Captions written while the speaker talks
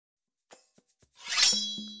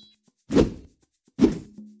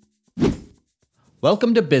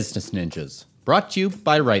Welcome to Business Ninjas, brought to you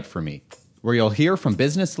by WriteForMe, where you'll hear from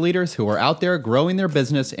business leaders who are out there growing their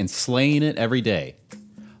business and slaying it every day.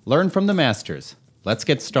 Learn from the masters. Let's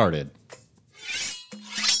get started.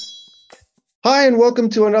 Hi, and welcome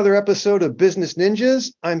to another episode of Business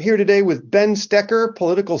Ninjas. I'm here today with Ben Stecker,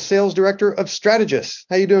 Political Sales Director of Strategus.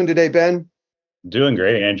 How you doing today, Ben? Doing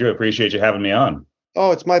great, Andrew. Appreciate you having me on.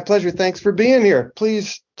 Oh, it's my pleasure. Thanks for being here.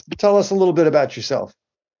 Please tell us a little bit about yourself.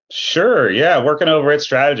 Sure. Yeah, working over at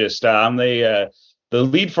Strategus. I'm the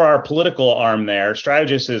lead for our political arm there.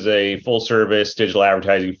 Strategus is a full-service digital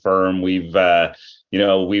advertising firm. We work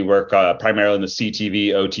primarily in the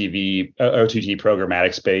CTV, OTT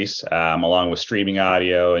programmatic space, along with streaming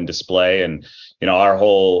audio and display. And our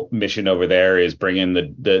whole mission over there is bringing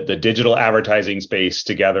the digital advertising space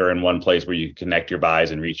together in one place where you connect your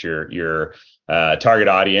buys and reach your target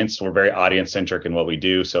audience. We're very audience centric in what we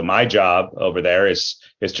do. So my job over there is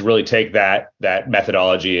to really take that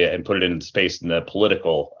methodology and put it in space in the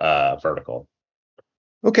political vertical.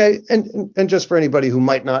 Okay, and just for anybody who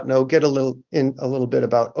might not know, get a little bit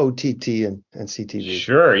about OTT and CTV.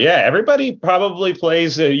 Sure, yeah. Everybody probably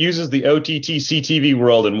uses the OTT CTV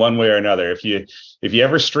world in one way or another. If you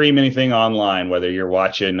ever stream anything online, whether you're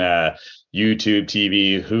watching YouTube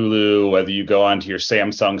TV, Hulu, whether you go onto your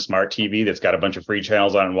Samsung Smart TV that's got a bunch of free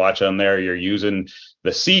channels on and watch on there, you're using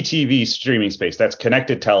the CTV streaming space. That's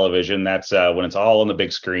connected television. That's when it's all on the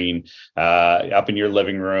big screen up in your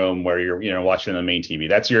living room where you're watching the main TV.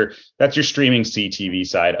 That's your streaming CTV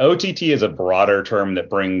side. OTT is a broader term that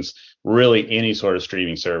brings really any sort of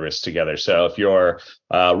streaming service together. So if you're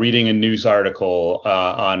reading a news article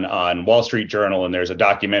on Wall Street Journal and there's a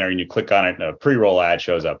documentary and you click on it and a pre-roll ad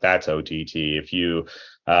shows up, that's OTT. If you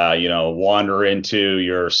wander into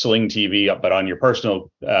your Sling TV, but on your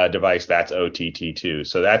personal device, that's OTT too.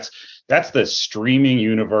 So that's the streaming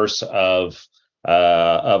universe of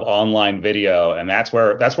online video, and that's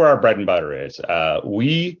where our bread and butter is.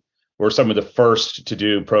 We were some of the first to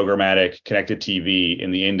do programmatic connected TV in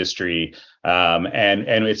the industry,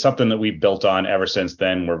 and it's something that we've built on ever since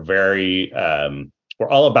then. We're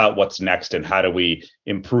all about what's next and how do we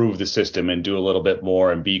improve the system and do a little bit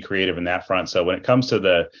more and be creative in that front. So when it comes to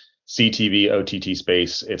the CTV OTT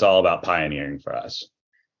space, it's all about pioneering for us.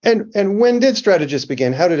 And when did Strategus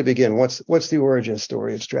begin? How did it begin? What's the origin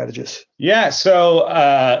story of Strategus? Yeah, so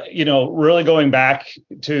really going back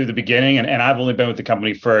to the beginning, and I've only been with the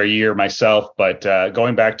company for a year myself, but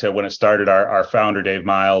going back to when it started, our founder Dave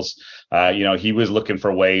Miles, he was looking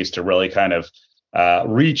for ways to really kind of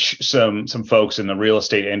reach some folks in the real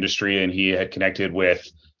estate industry, and he had connected with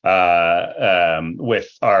our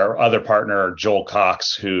other partner, Joel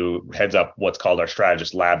Cox, who heads up what's called our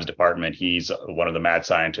Strategist Labs department. He's one of the mad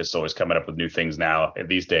scientists, always coming up with new things now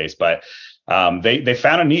these days. But they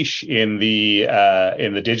found a niche in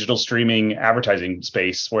the digital streaming advertising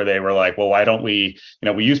space where they were like, well, why don't we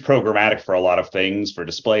use programmatic for a lot of things. For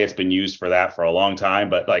display, it's been used for that for a long time.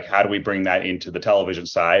 But like, how do we bring that into the television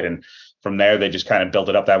side? And from there, they just kind of built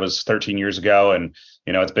it up. That was 13 years ago. And,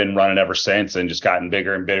 it's been running ever since and just gotten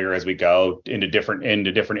bigger and bigger as we go into different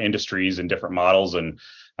industries and different models. And,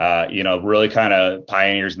 really kind of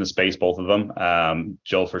pioneers in the space, both of them.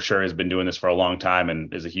 Joel, for sure, has been doing this for a long time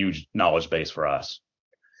and is a huge knowledge base for us.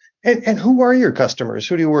 And who are your customers?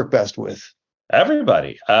 Who do you work best with?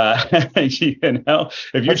 Everybody. If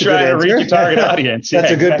you're trying to reach your target audience. That's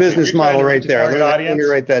a good business model right there. Let me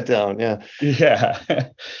write that down. Yeah.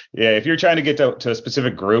 If you're trying to get to a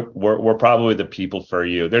specific group, we're probably the people for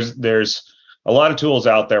you. There's a lot of tools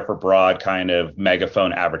out there for broad kind of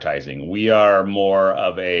megaphone advertising. We are more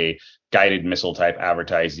of a guided missile type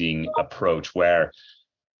advertising approach where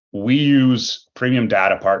we use premium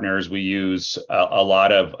data partners. We use a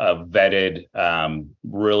lot of vetted,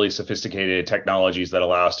 really sophisticated technologies that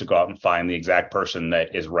allow us to go out and find the exact person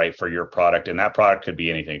that is right for your product. And that product could be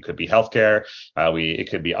anything. It could be healthcare. It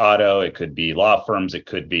could be auto. It could be law firms. It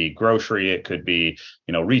could be grocery. It could be,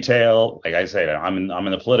 retail. Like I said, I'm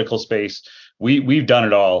in the political space. We've done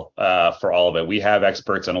it all for all of it. We have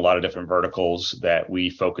experts in a lot of different verticals that we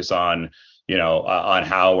focus on.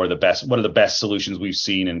 On what are the best solutions we've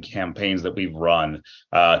seen in campaigns that we've run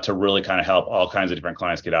to really kind of help all kinds of different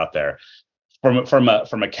clients get out there. From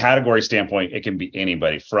a category standpoint, it can be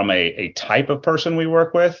anybody. From a type of person we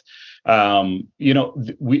work with, our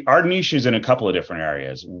niche is in a couple of different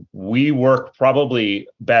areas. We work probably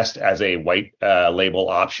best as a white label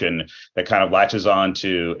option that kind of latches on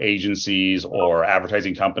to agencies or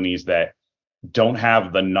advertising companies that don't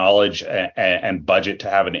have the knowledge and budget to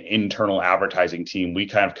have an internal advertising team. We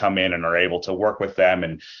kind of come in and are able to work with them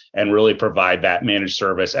and really provide that managed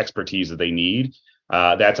service expertise that they need.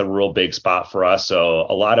 That's a real big spot for us. So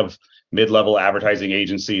a lot of mid-level advertising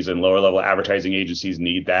agencies and lower-level advertising agencies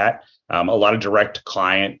need that. A lot of direct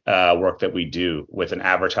client work that we do with an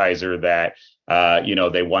advertiser that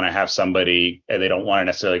they want to have somebody, and they don't want to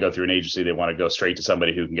necessarily go through an agency. They want to go straight to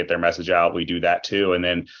somebody who can get their message out. We do that too. And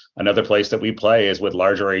then another place that we play is with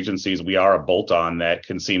larger agencies. We are a bolt-on that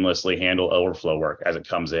can seamlessly handle overflow work as it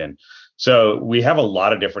comes in. So we have a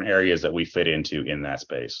lot of different areas that we fit into in that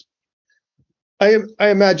space. I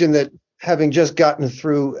imagine that having just gotten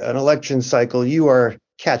through an election cycle, you are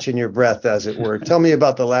catching your breath, as it were. Tell me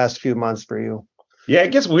about the last few months for you. Yeah,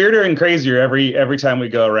 it gets weirder and crazier every time we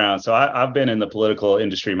go around. So I've been in the political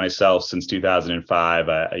industry myself since 2005.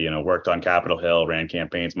 Worked on Capitol Hill, ran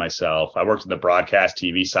campaigns myself. I worked in the broadcast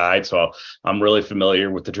TV side, so I'm really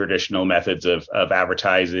familiar with the traditional methods of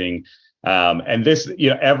advertising. And this,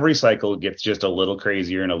 every cycle gets just a little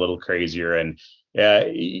crazier and a little crazier. And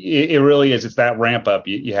it really is. It's that ramp up.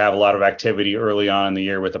 You have a lot of activity early on in the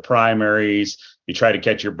year with the primaries. You try to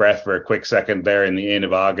catch your breath for a quick second there in the end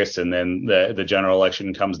of August, and then the general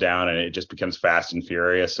election comes down, and it just becomes fast and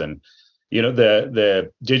furious. And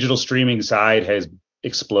the digital streaming side has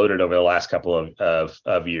exploded over the last couple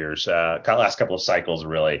of years, last couple of cycles,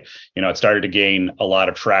 really. It started to gain a lot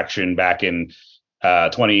of traction back in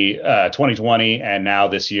 2020, and now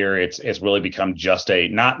this year it's really become just a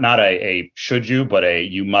not a should you, but a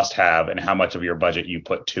you must have, and how much of your budget you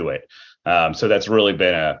put to it. So that's really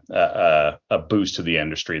been a boost to the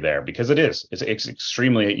industry there, because it's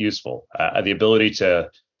extremely useful. The ability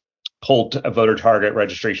to pull voter target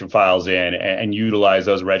registration files in and utilize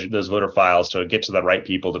those voter files to get to the right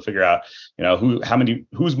people, to figure out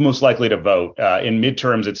who's most likely to vote. In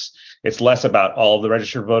midterms, it's less about all of the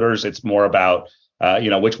registered voters. It's more about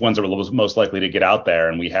which ones are most likely to get out there,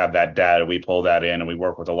 and we have that data. We pull that in, and we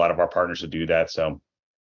work with a lot of our partners to do that. So,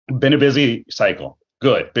 been a busy cycle.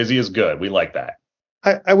 Good. Busy is good. We like that.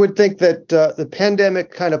 I would think that the pandemic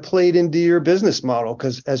kind of played into your business model,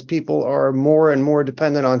 because as people are more and more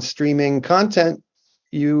dependent on streaming content,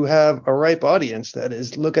 you have a ripe audience that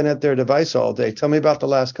is looking at their device all day. Tell me about the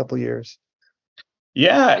last couple of years.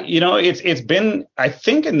 Yeah, it's been, I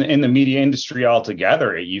think, in the media industry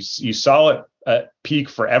altogether, you saw it peak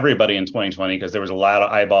for everybody in 2020 because there was a lot of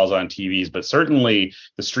eyeballs on TVs, but certainly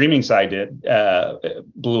the streaming side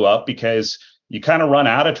blew up because you kind of run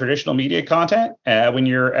out of traditional media content when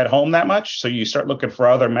you're at home that much. So you start looking for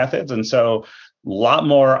other methods. And so a lot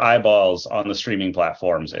more eyeballs on the streaming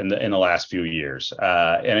platforms in the last few years.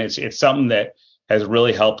 And it's something that has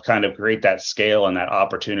really helped kind of create that scale and that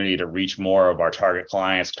opportunity to reach more of our target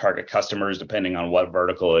clients, target customers, depending on what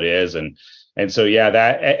vertical it is. And so, yeah,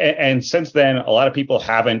 and since then, a lot of people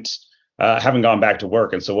haven't gone back to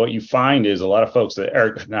work. And so what you find is a lot of folks that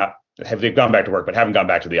are not, they've gone back to work, but haven't gone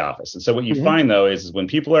back to the office. And so what you find, though, is when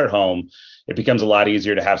people are at home, it becomes a lot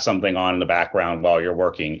easier to have something on in the background while you're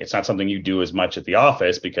working. It's not something you do as much at the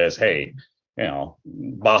office because, hey,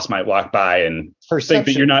 boss might walk by and think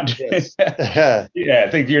that you're not,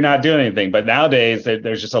 think you're not doing anything. But nowadays,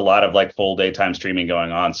 there's just a lot of like full daytime streaming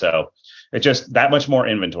going on. So it's just that much more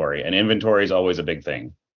inventory, and inventory is always a big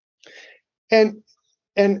thing. And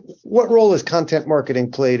what role has content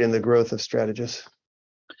marketing played in the growth of Strategus?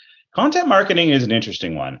 Content marketing is an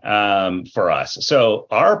interesting one for us. So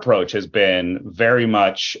our approach has been very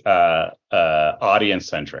much audience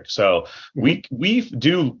centric. So we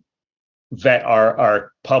do vet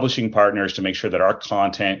our publishing partners to make sure that our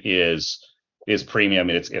content is premium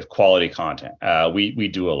and it's quality content. We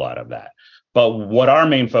do a lot of that. But what our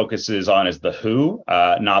main focus is on is the who,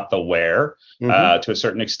 not the where, to a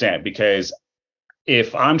certain extent, because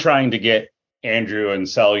if I'm trying to get Andrew and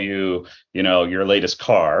sell you, your latest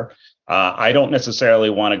car, I don't necessarily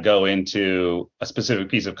want to go into a specific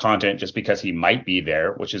piece of content just because he might be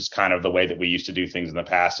there, which is kind of the way that we used to do things in the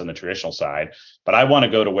past on the traditional side. But I want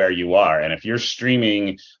to go to where you are. And if you're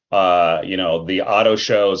streaming, the auto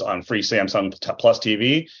shows on free Samsung Plus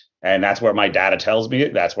TV, and that's where my data tells me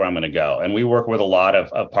that's where I'm going to go. And we work with a lot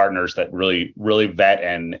of partners that really, really vet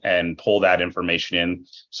and pull that information in.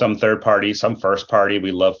 Some third party, some first party.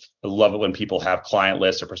 We love it when people have client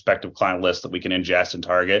lists or prospective client lists that we can ingest and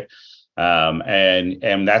target.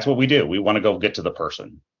 And that's what we do. We want to go get to the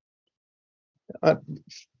person.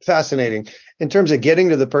 Fascinating. In terms of getting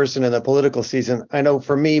to the person in the political season, I know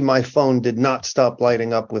for me, my phone did not stop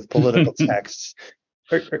lighting up with political texts.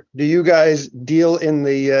 Do you guys deal in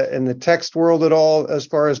the text world at all as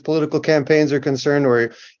far as political campaigns are concerned,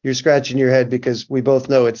 or you're scratching your head because we both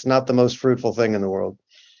know it's not the most fruitful thing in the world?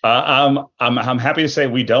 I'm happy to say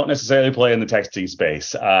we don't necessarily play in the texting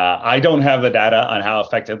space. I don't have the data on how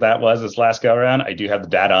effective that was this last go around. I do have the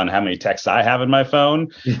data on how many texts I have in my phone.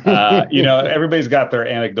 Everybody's got their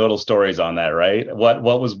anecdotal stories on that, right? What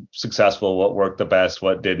was successful, what worked the best,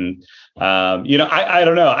 what didn't. I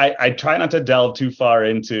don't know. I try not to delve too far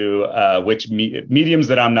into which mediums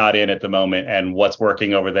that I'm not in at the moment and what's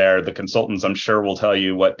working over there. The consultants, I'm sure, will tell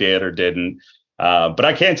you what did or didn't. But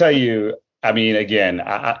I can tell you, I mean, again,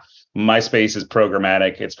 my space is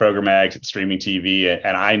programmatic. It's programmatic, it's streaming TV,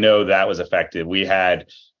 and I know that was effective. We had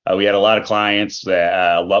a lot of clients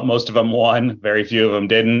that most of them won, very few of them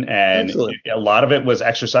didn't, and a lot of it was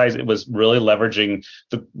exercise. It was really leveraging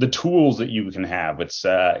the tools that you can have.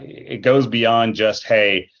 It goes beyond just,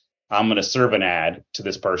 hey, I'm going to serve an ad to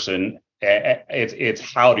this person. It's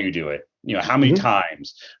how do you do it? How many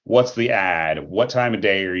times? What's the ad? What time of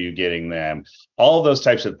day are you getting them? All those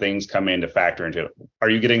types of things come in to factor into it. Are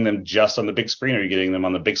you getting them just on the big screen? Or are you getting them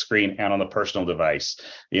on the big screen and on the personal device?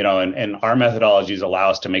 And our methodologies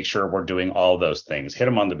allow us to make sure we're doing all those things. Hit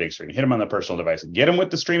them on the big screen, hit them on the personal device, get them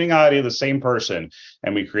with the streaming audio, the same person,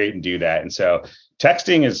 and we create and do that. And so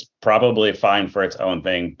texting is probably fine for its own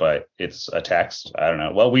thing, but it's a text. I don't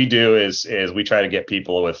know. What we do is we try to get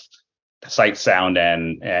people with sight, sound,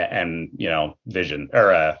 and vision,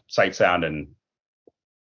 or sight, sound, and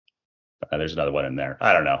there's another one in there.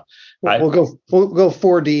 I don't know. We'll go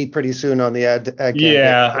 4D pretty soon on the ad campaign.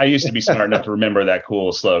 Yeah, I used to be smart enough to remember that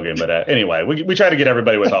cool slogan, but anyway, we try to get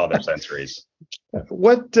everybody with all their sensories.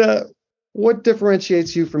 What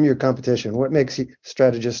differentiates you from your competition? What makes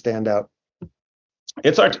Strategus stand out?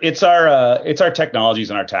 It's our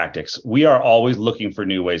technologies and our tactics. We are always looking for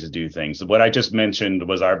new ways to do things. What I just mentioned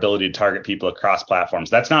was our ability to target people across platforms.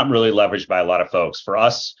 That's not really leveraged by a lot of folks. For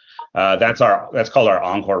us, that's called our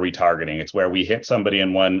encore retargeting. It's where we hit somebody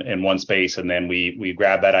in one space, and then we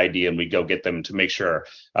grab that ID and we go get them to make sure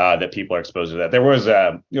that people are exposed to that. There was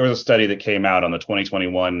a study that came out on the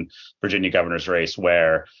 2021 Virginia governor's race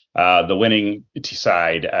where the winning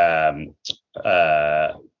side,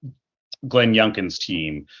 Glenn Youngkin's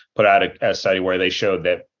team, put out a study where they showed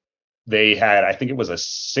that they had, I think it was a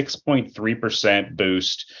 6.3%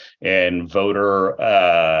 boost in voter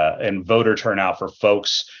turnout for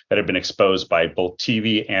folks that have been exposed by both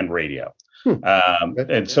TV and radio.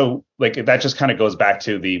 And so that just kind of goes back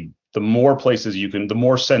to the more places the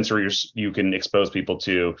more sensors you can expose people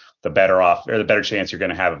to, the better off, or the better chance you're going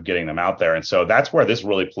to have of getting them out there. And so that's where this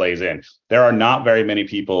really plays in. There are not very many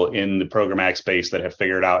people in the programmatic space that have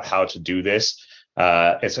figured out how to do this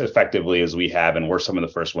as effectively as we have, and we're some of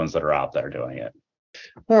the first ones that are out there doing it.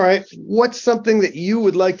 All right. What's something that you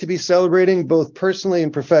would like to be celebrating both personally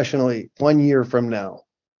and professionally 1 year from now?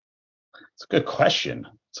 It's a good question.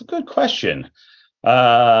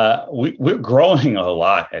 We're growing a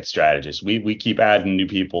lot at Strategus. We keep adding new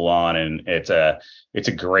people on, and it's a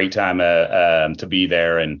great time to be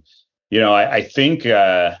there. And I think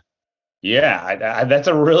that's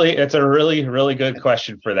a really good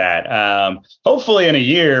question for that. Hopefully in a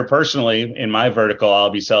year, personally, in my vertical,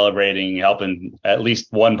 I'll be celebrating helping at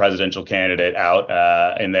least one presidential candidate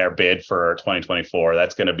out in their bid for 2024.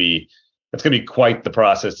 That's going to be quite the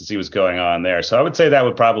process to see what's going on there. So I would say that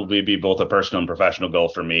would probably be both a personal and professional goal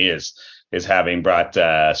for me, is having brought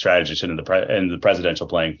Strategus into the presidential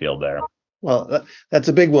playing field there. Well, that's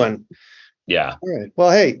a big one. Yeah. All right.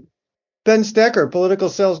 Well, hey, Ben Stecker, Political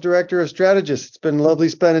Sales Director of Strategus. It's been lovely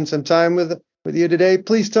spending some time with you today.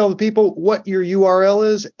 Please tell the people what your URL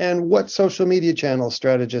is and what social media channels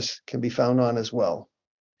Strategus can be found on as well.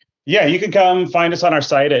 Yeah, you can come find us on our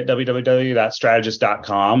site at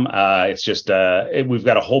www.strategus.com. It's just we've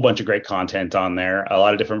got a whole bunch of great content on there, a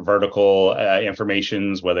lot of different vertical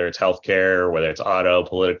informations, whether it's healthcare, whether it's auto,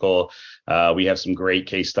 political. We have some great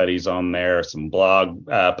case studies on there, some blog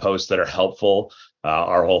posts that are helpful.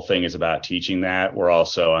 Our whole thing is about teaching that. We're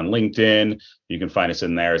also on LinkedIn. You can find us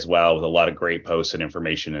in there as well, with a lot of great posts and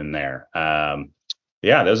information in there.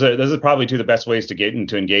 Yeah, those are probably two of the best ways to get and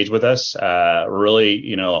to engage with us.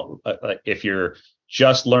 Really, if you're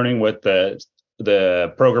just learning what the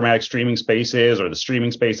programmatic streaming space is, or the streaming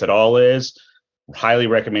space at all is, highly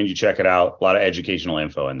recommend you check it out. A lot of educational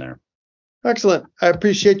info in there. Excellent. I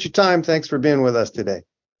appreciate your time. Thanks for being with us today.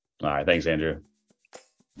 All right. Thanks, Andrew.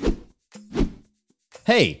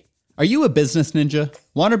 Hey, are you a business ninja?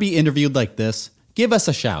 Want to be interviewed like this? Give us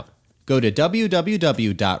a shout. Go to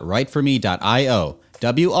www.writeforme.io,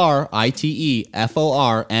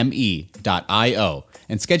 WriteForme.io,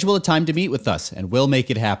 and schedule a time to meet with us, and we'll make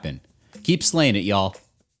it happen. Keep slaying it, y'all.